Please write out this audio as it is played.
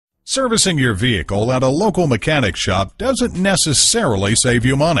Servicing your vehicle at a local mechanic shop doesn't necessarily save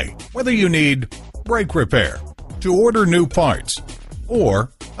you money. Whether you need brake repair, to order new parts,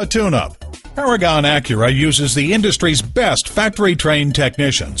 or a tune-up, Paragon Acura uses the industry's best factory-trained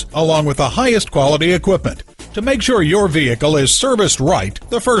technicians along with the highest quality equipment to make sure your vehicle is serviced right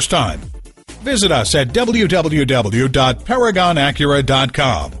the first time. Visit us at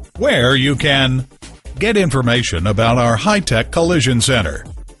www.paragonacura.com, where you can get information about our high-tech collision center,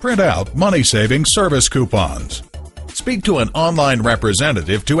 print out money-saving service coupons, speak to an online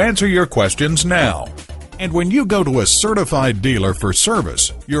representative to answer your questions now. And when you go to a certified dealer for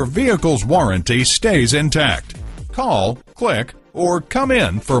service, your vehicle's warranty stays intact. Call, click, or come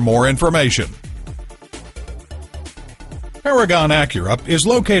in for more information. Paragon Acura is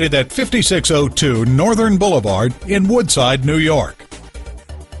located at 5602 Northern Boulevard in Woodside, New York.